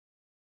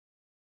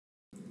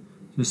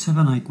The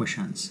Saint-Venant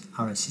equations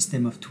are a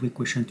system of two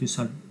equations to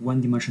solve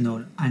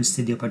one-dimensional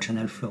unsteady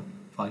open-channel flow,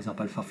 for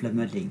example for fluid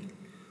modeling.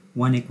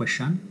 One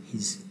equation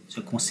is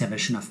the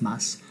conservation of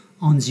mass,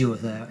 and the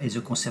other is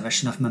the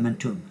conservation of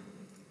momentum.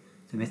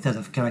 The method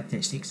of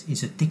characteristics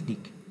is a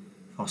technique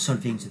for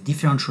solving the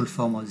differential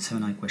form of the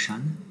Saint-Venant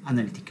equation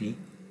analytically,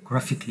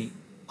 graphically,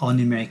 or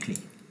numerically.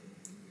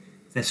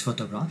 This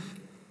photograph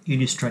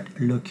illustrates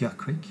Locker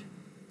Creek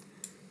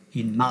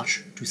in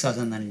March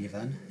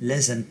 2011,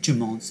 less than 2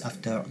 months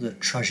after the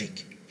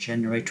tragic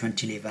January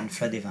 2011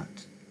 flood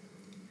event.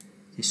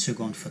 The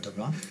second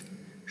photograph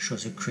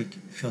shows a creek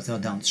further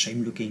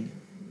downstream, looking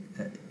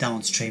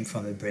downstream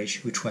from a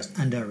bridge which was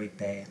under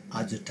repair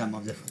at the time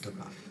of the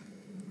photograph.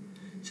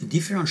 The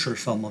differential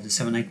form of the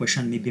Saint-Venant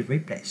equation may be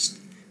replaced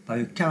by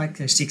a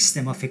characteristic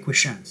system of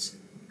equations,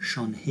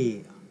 shown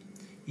here,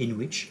 in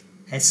which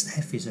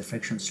SF is the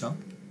friction slope,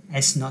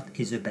 S0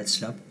 is the bed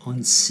slope,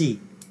 and C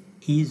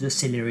is the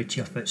celerity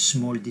of a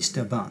small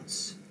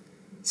disturbance.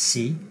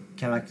 C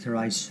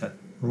characterizes the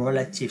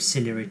relative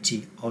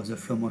celerity of the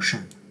flow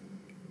motion.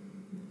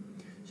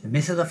 The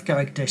method of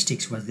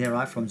characteristics was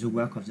derived from the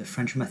work of the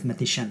French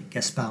mathematician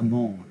Gaspard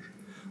Monge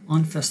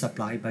and first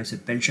applied by the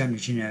Belgian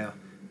engineer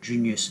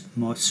Junius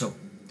Massau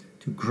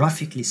to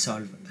graphically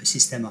solve a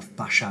system of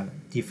partial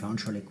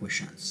differential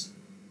equations.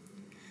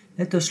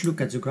 Let us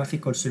look at the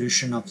graphical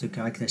solution of the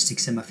characteristic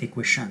system of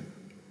equation.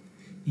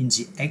 In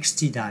the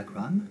XT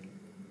diagram,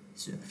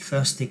 the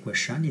first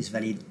equation is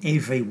valid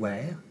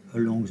everywhere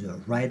along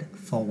the red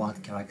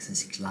forward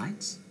characteristic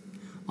lines,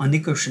 and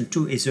equation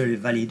 2 is only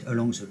valid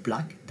along the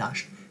black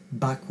dashed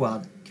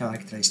backward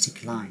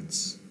characteristic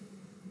lines.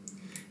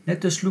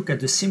 Let us look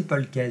at the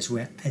simple case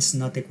where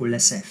S0 equals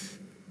SF,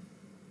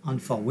 and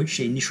for which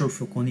the initial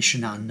flow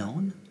conditions are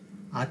known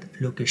at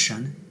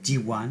location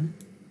D1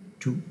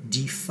 to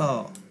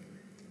D4.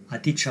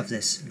 At each of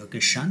these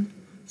locations,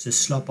 the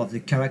slope of the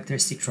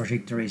characteristic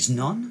trajectory is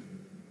known,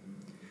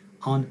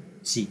 and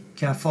the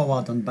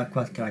forward and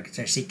backward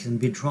characteristic can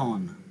be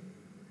drawn.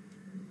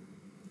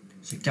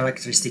 The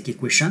characteristic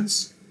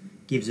equations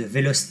give the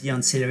velocity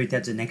and celerity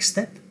at the next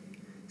step,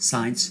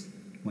 since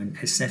when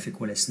SF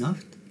equals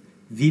S0,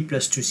 V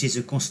plus 2C is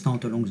a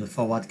constant along the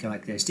forward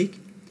characteristic,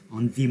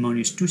 and V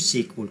minus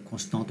 2C equals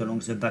constant along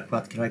the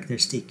backward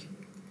characteristic.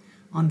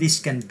 And this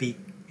can be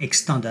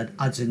extended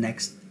at the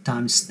next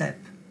time step.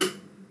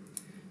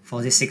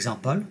 For this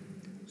example,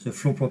 the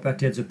flow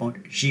property at the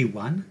point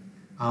G1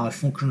 are a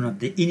function of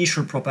the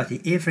initial property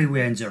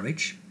everywhere in the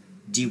ridge,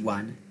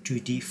 D1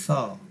 to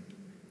D4.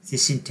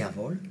 This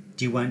interval,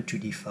 D1 to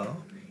D4,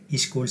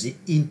 is called the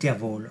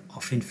interval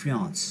of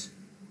influence.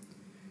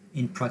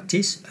 In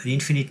practice, an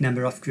infinite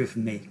number of curves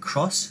may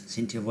cross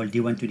the interval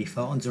D1 to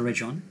D4, and the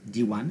region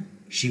D1,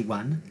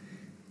 G1,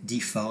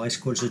 D4 is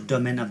called the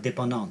domain of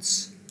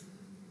dependence.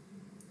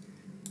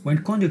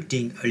 When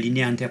conducting a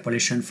linear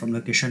interpolation from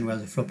location where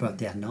the flow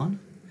property are known,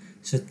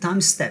 the time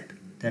step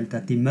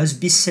delta t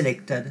must be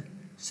selected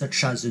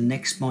such as the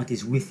next point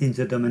is within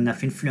the domain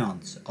of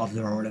influence of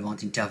the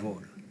relevant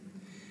interval.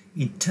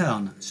 In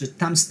turn, the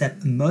time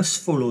step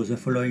must follow the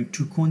following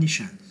two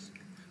conditions,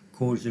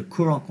 called the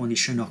Courant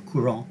condition or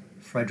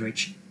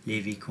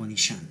Courant-Friedrich-Levy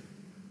condition.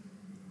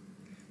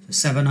 The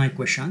Saint-Venant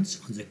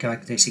equations and the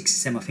characteristic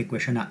system of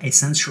equations are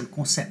essential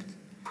concepts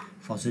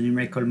for the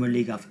numerical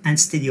modeling of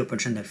unsteady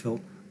open-channel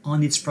flow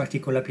and its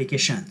practical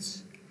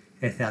applications.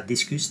 They are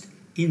discussed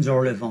in the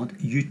relevant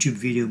YouTube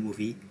video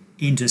movie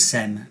in the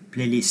same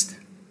playlist.